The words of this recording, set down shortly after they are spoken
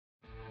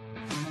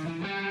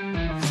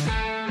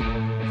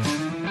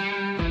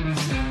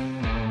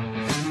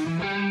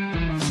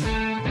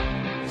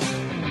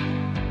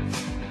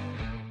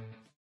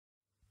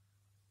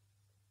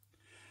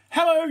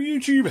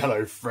YouTube,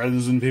 hello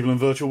friends and people in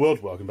the virtual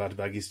world, welcome back to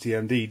Baggy's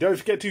TMD. Don't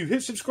forget to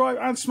hit subscribe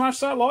and smash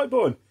that like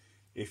button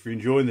if you're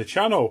enjoying the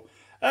channel.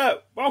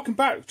 Welcome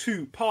back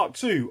to part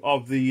 2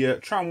 of the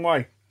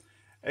Tramway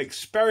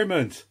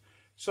Experiment.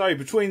 So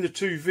between the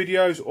two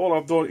videos, all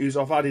I've done is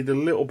I've added a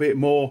little bit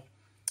more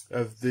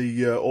of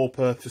the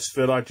all-purpose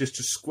filler just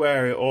to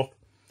square it up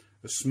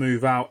and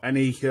smooth out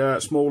any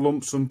small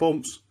lumps and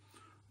bumps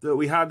that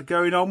we had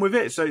going on with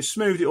it. So it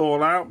smoothed it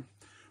all out.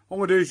 What I'm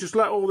going to do is just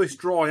let all this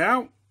dry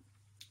out.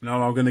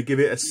 Now I'm going to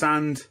give it a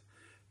sand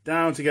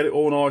down to get it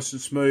all nice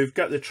and smooth.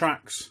 Get the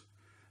tracks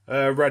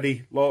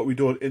ready like we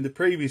did in the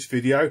previous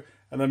video.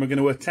 And then we're going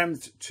to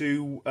attempt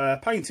to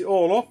paint it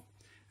all up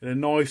in a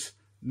nice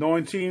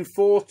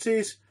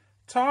 1940s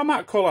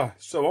tarmac colour.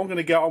 So I'm going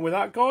to get on with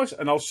that, guys,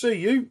 and I'll see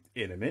you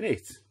in a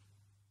minute.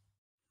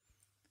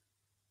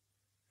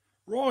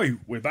 Right,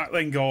 we're back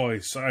then,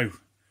 guys. So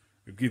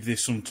we'll give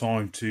this some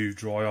time to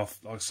dry off.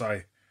 Like I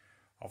say,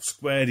 I've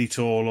squared it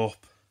all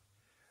up.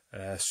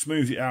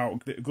 Smoothed it out,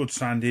 a bit of good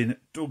sanding,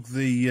 dug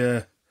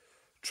the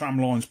tram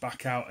lines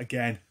back out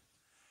again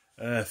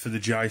for the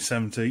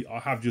J70. I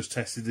have just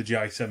tested the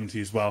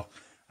J70 as well,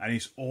 and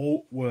it's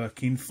all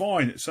working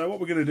fine. So what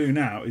we're going to do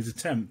now is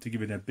attempt to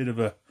give it a bit of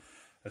a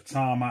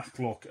tarmac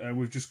look.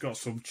 We've just got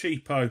some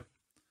cheapo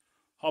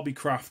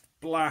Hobbycraft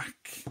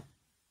black,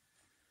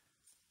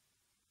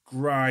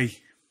 grey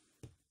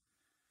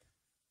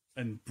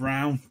and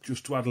brown,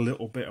 just to add a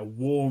little bit of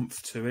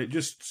warmth to it,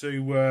 just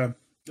to...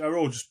 they're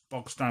all just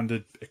bog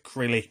standard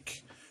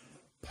acrylic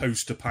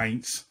poster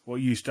paints,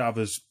 what you used to have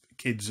as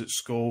kids at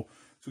school.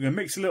 So we're going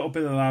to mix a little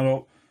bit of that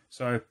up.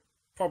 So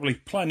probably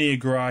plenty of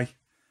grey,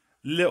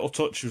 little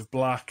touch of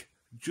black,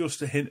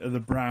 just a hint of the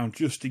brown,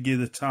 just to give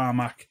the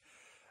tarmac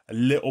a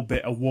little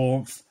bit of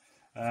warmth.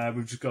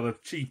 We've just got a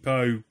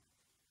cheapo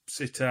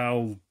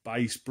Citel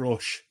base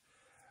brush,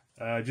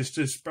 just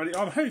to spread it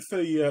on.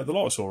 Hopefully the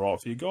light's all right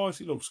for you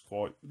guys. It looks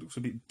a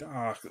bit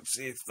dark. Let's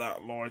see if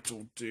that light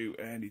will do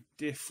any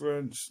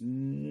difference.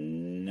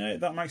 No,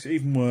 that makes it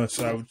even worse.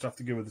 So we'll just have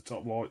to go with the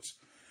top lights.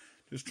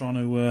 Just trying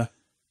to...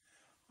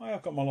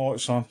 I've got my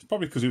lights on. It's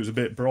probably because it was a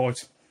bit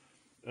bright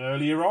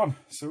earlier on.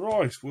 So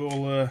right,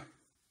 we'll...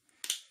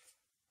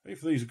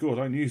 hopefully these are good.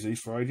 I don't use these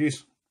for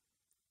ages.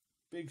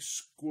 Big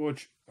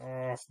squudge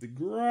off the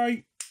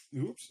grey.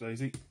 Oops,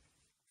 daisy.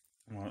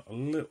 Right, a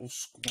little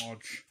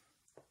squudge.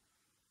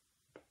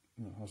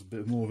 Oh, that was a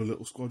bit more of a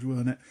little squodge,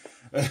 wasn't it?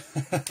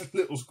 A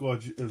little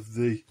squodge of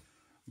the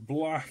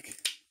black.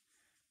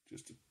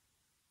 Just a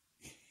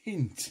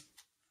hint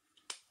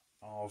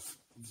of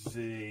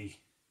the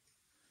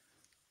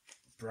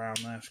brown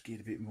there. Just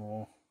get a bit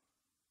more.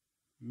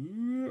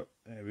 Ooh,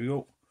 there we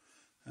go.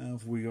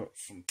 Have we got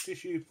some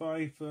tissue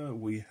paper?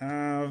 We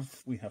have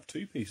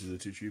two pieces of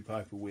tissue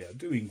paper. We are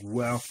doing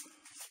well.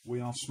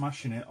 We are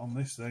smashing it on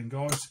this then,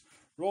 guys.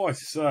 Right,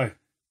 so let's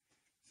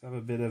have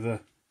a bit of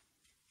a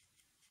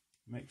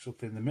mix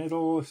up in the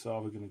middle. It's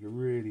either going to go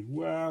really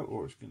well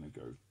or it's going to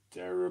go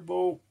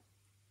terrible.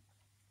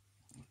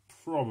 It's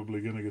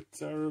probably going to go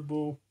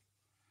terrible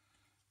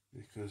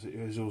because it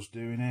is us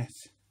doing it.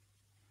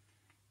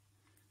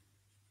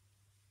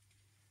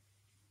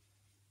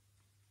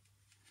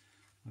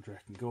 I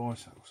reckon,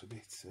 guys, that looks a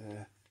bit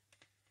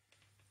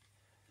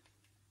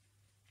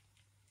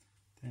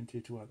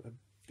tempted to add a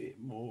bit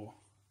more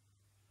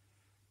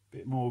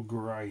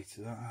grey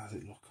to that. How does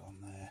it look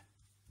on there?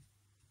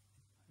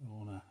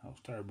 Oh no, that was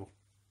terrible.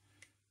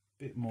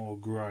 Bit more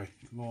grey.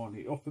 Line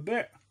it up a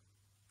bit.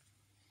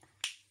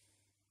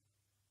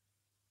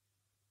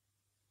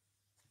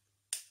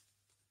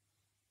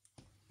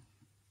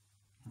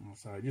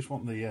 So I just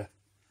want the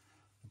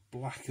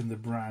black and the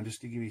brown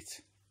just to give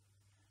it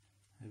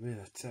a bit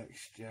of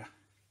texture,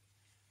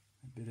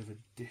 a bit of a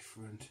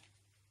different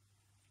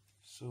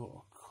sort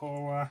of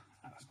colour.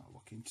 That's not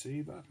looking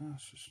too bad.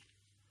 Let's just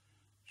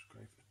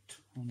scrape a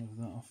ton of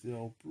that off the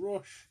old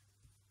brush.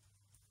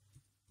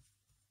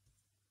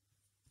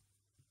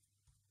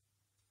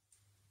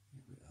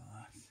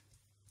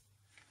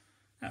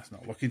 That's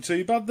not looking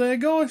too bad there,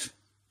 guys.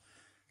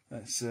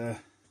 Let's put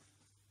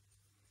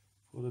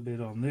a bit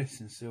on this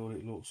and see what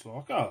it looks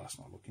like. Oh, that's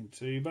not looking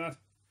too bad.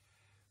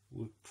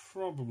 We're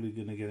probably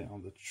going to get it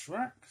on the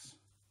tracks.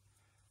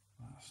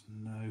 That's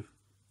no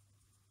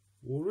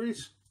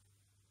worries.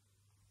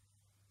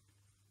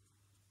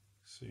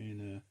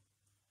 Soon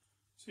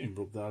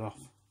rub that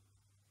off.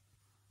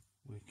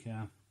 We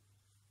can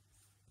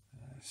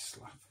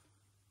slap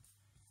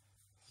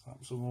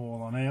some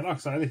more on here. Like I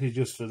say, this is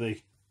just for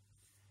the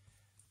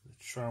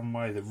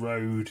tramway, the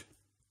road,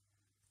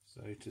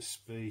 so to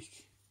speak.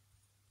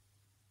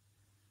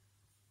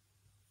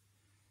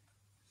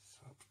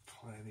 So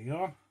plenty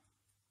on.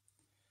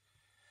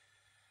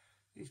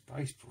 These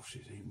base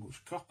brushes ain't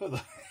much copper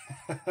though.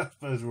 I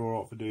suppose we're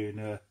alright for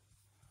doing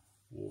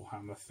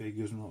Warhammer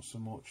figures, not so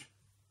much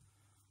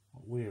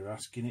what we're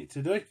asking it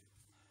to do.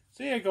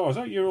 So yeah, guys,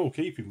 I hope you're all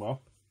keeping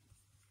well,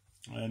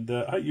 and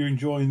I hope you're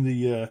enjoying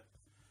the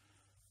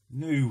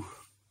new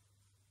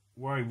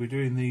way we're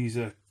doing these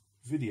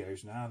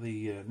videos now,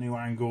 the new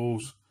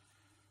angles,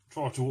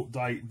 try to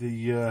update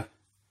the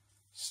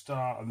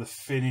start and the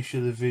finish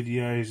of the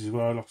videos as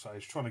well. Like I say,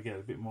 just trying to get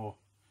a bit more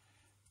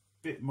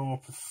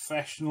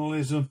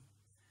professionalism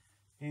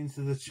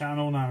into the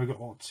channel. Now we've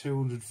got like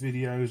 200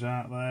 videos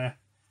out there,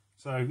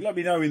 so let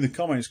me know in the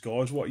comments,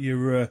 guys, what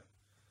you're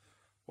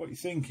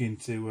thinking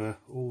to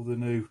all the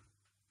new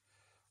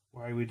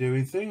way we're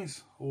doing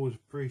things. Always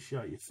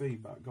appreciate your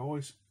feedback,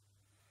 guys.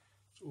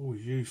 It's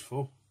always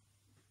useful.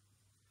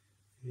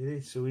 It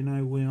is, so we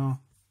know we are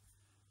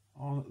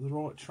on the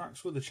right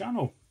tracks with the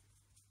channel.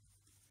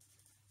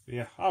 But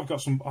yeah, I've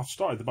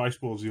started the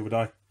baseboards the other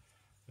day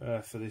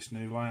for this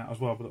new layout as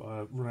well, but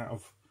I run out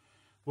of,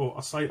 well,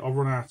 I say I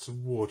run out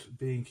of wood.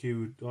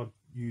 B&Q, I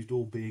used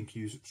all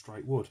B&Q's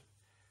straight wood,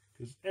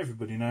 because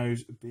everybody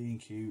knows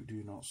B&Q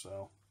do not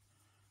sell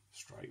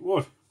straight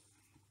wood.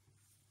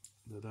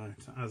 They don't.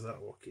 How's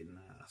that looking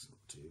there? That's not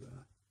too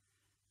bad.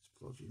 Just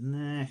plug in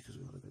there because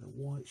we've got a bit of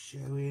white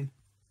showing.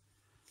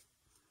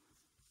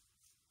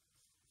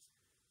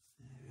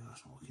 There we go.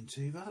 That's not looking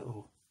too bad at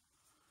all.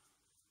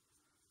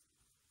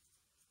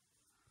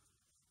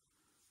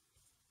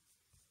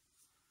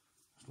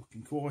 It's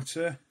looking quite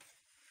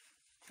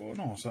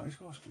nice. That is,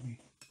 guys. Give me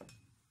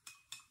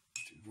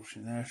brush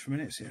in there for a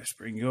minute. See how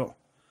spring up.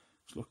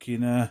 It's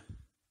looking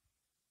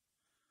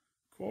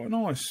quite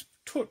nice.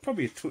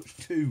 Probably a touch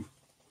too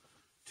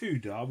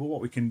dark, but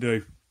what we can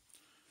do,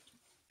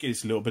 give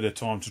it a little bit of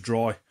time to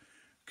dry. We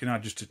can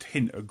add just a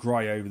hint of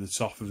grey over the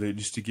top of it,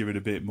 just to give it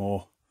a bit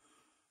more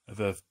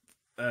of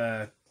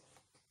a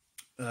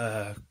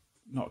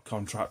not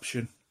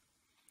contraption.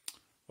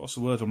 What's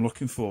the word I'm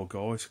looking for,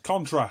 guys?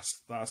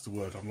 Contrast. That's the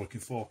word I'm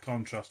looking for.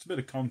 Contrast. A bit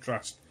of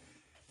contrast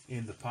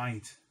in the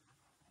paint.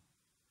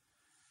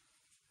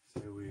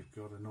 So we've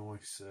got a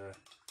nice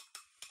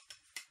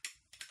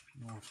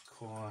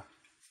colour.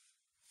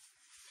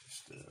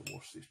 Just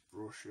wash this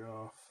brush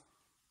off.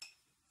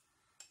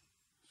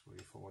 That's where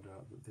you find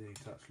out that they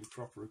ain't actually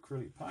proper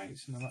acrylic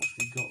paints, and they've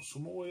actually got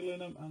some oil in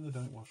them, and they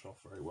don't wash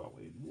off very well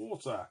in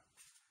water.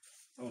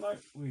 Oh no,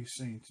 we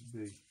seem to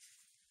be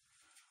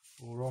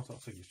alright. I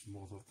think it's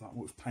more than that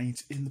much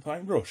paint in the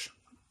paintbrush.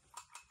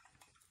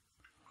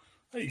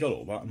 Hey, you got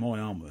all that, and my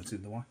arm that's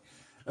in the way.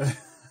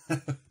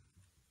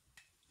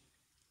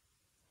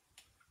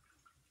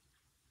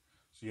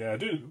 So yeah,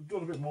 done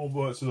a bit more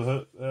work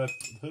to the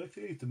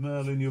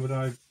Merlin the other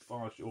day.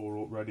 Finished it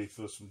all up ready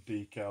for some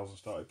decals and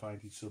started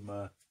painting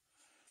some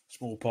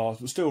small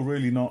parts, but still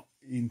really not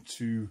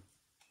into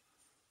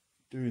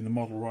doing the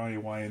model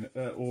railway and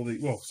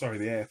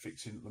the air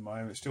fixing at the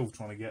moment. Still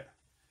trying to get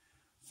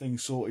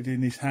things sorted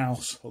in this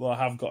house, although I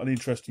have got an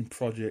interesting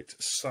project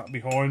sat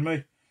behind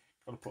me.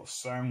 Got to put a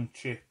sound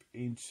chip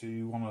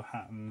into one of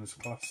Hatton's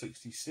Class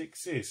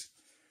 66s.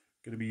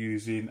 Going to be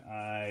using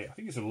I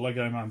think it's a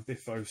Lego Man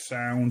Biffo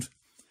sound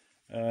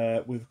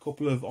with a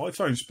couple of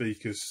iPhone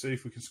speakers. See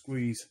if we can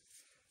squeeze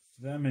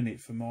them in it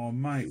for my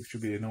mate, which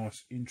will be a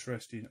nice,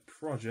 interesting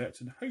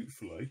project, and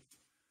hopefully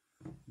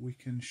we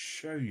can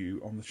show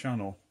you on the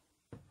channel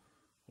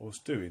us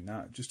doing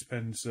that. It just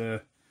depends.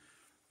 I've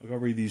got to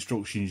read the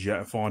instructions yet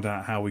and find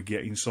out how we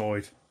get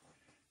inside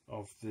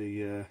of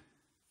the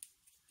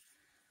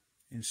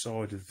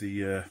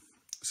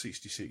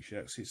 66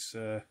 yet. It's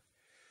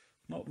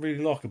not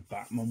really like a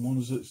Batman one.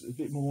 It's a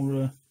bit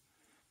more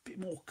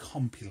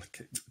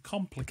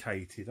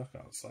complicated. I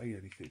can't say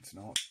anything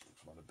tonight.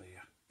 Just want a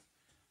beer.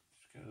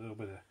 Just get a little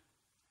bit of,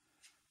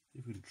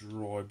 you can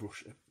dry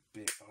brush a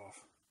bit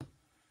of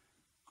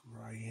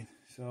grey in.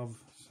 So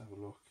let's have a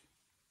look.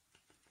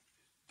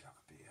 Dab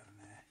a bit in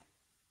there.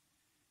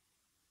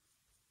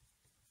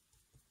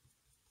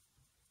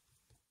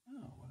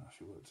 Oh, well, that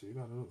should work too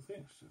bad, I don't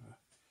think. So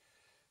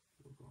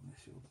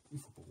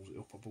if I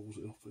balls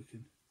it up, we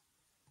can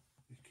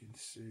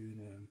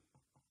soon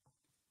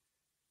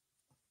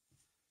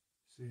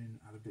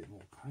add a bit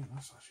more paint.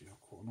 That's actually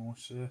quite a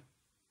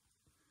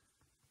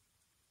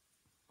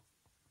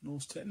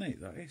nice technique,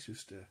 that is.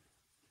 Just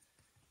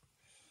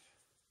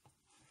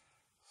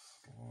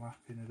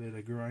slapping a bit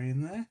of grey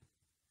in there.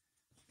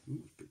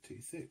 Ooh, it's a bit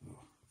too thick, but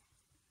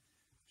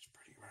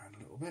spread it around a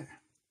little bit.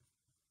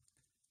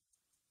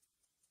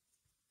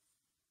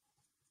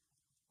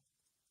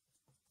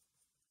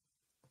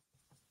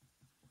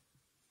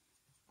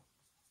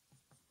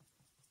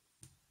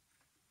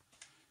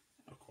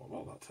 I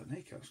like that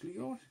technique actually,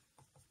 guys.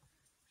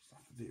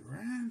 Slap a bit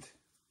around.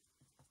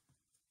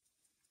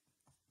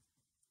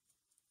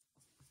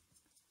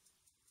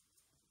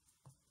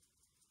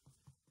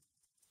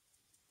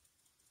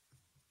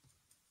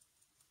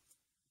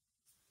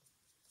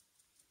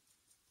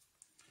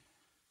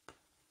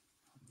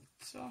 On the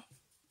top.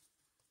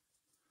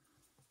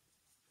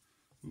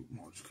 Ooh,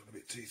 might have just got a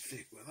bit too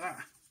thick with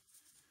that.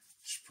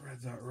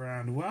 Spread that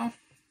around well.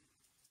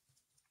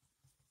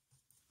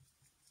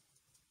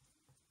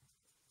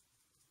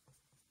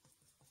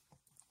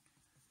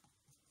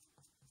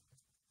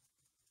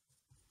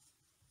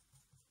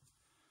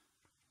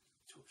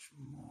 Touch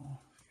more,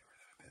 get rid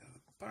of a bit of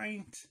the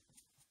paint.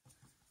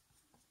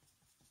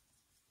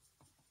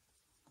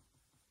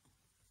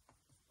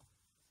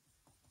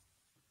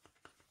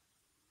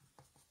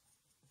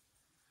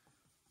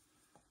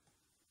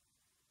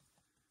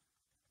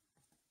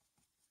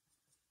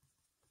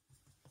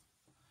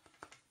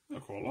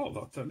 quite like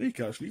that technique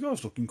actually,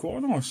 guys, looking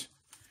quite nice.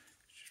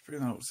 Just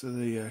bring that up to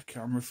the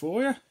camera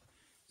for you.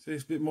 See,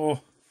 it's a bit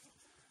more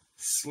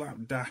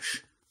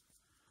slapdash.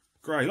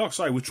 Great, like I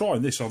say, we're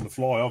trying this on the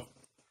fly.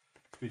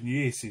 It's been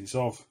years since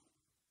I've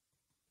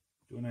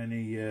done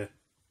any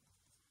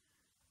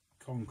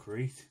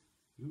concrete.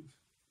 Oops.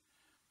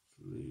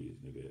 Losing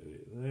a bit of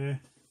it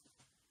there.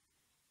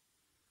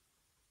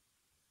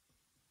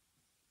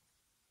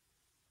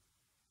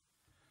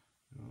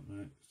 Oh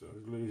no,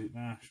 starting to lose it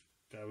now.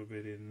 Dab a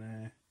bit in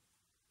there.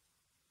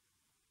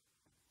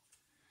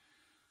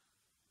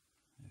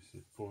 This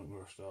is the point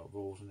where I start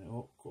ballsing it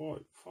up,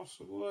 quite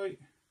possibly.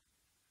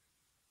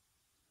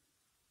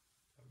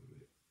 Dab a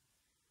bit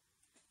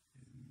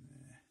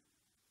in there.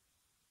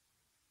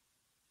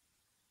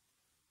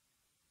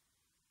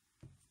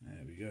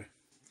 There we go.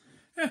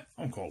 Yeah,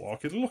 I'm quite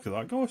liking the look of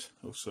that, guys.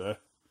 Looks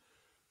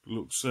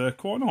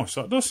quite nice,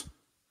 that does.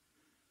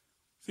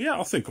 So yeah,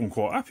 I think I'm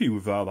quite happy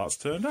with how that's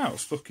turned out.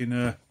 It's looking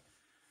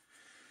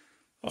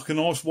like a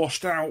nice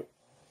washed out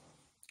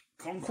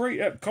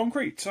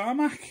concrete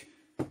tarmac.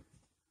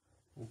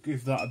 We'll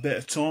give that a bit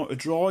of time to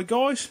dry,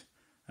 guys,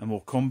 and we'll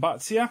come back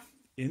to you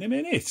in a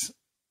minute.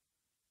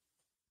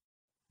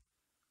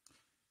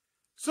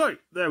 So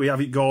there we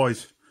have it,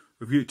 guys.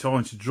 We've got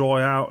time to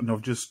dry out, and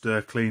I've just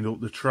cleaned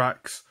up the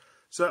tracks.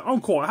 So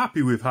I'm quite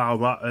happy with how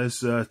that has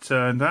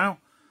turned out.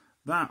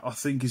 That, I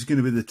think, is going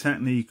to be the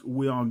technique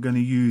we are going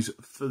to use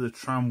for the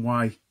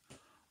tramway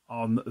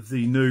on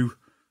the new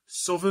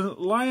southern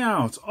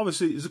layout.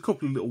 Obviously, there's a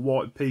couple of little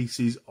white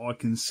pieces I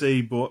can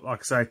see, but like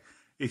I say,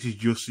 this is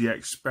just the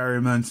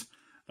experiment.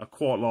 I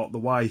quite like the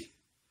way,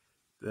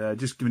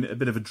 just giving it a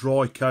bit of a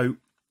dry coat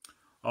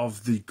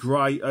of the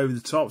grey over the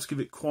top to give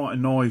it quite a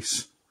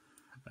nice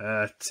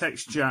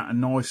texture, a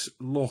nice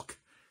look,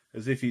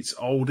 as if it's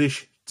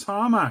oldish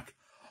tarmac.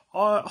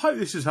 I hope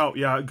this has helped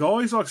you out,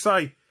 guys. Like I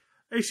say,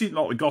 this isn't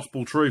like the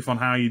gospel truth on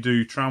how you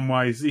do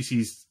tramways. This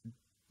is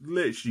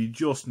literally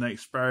just an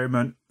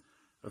experiment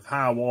of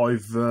how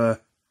I've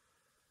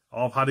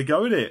had a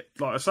go at it.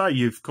 Like I say,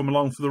 you've come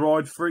along for the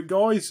ride for it,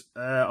 guys.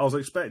 I was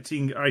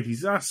expecting a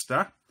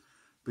disaster,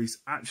 but it's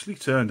actually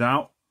turned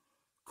out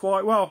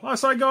quite well. Like I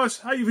say, guys,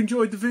 hope you've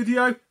enjoyed the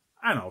video,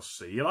 and I'll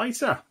see you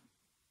later.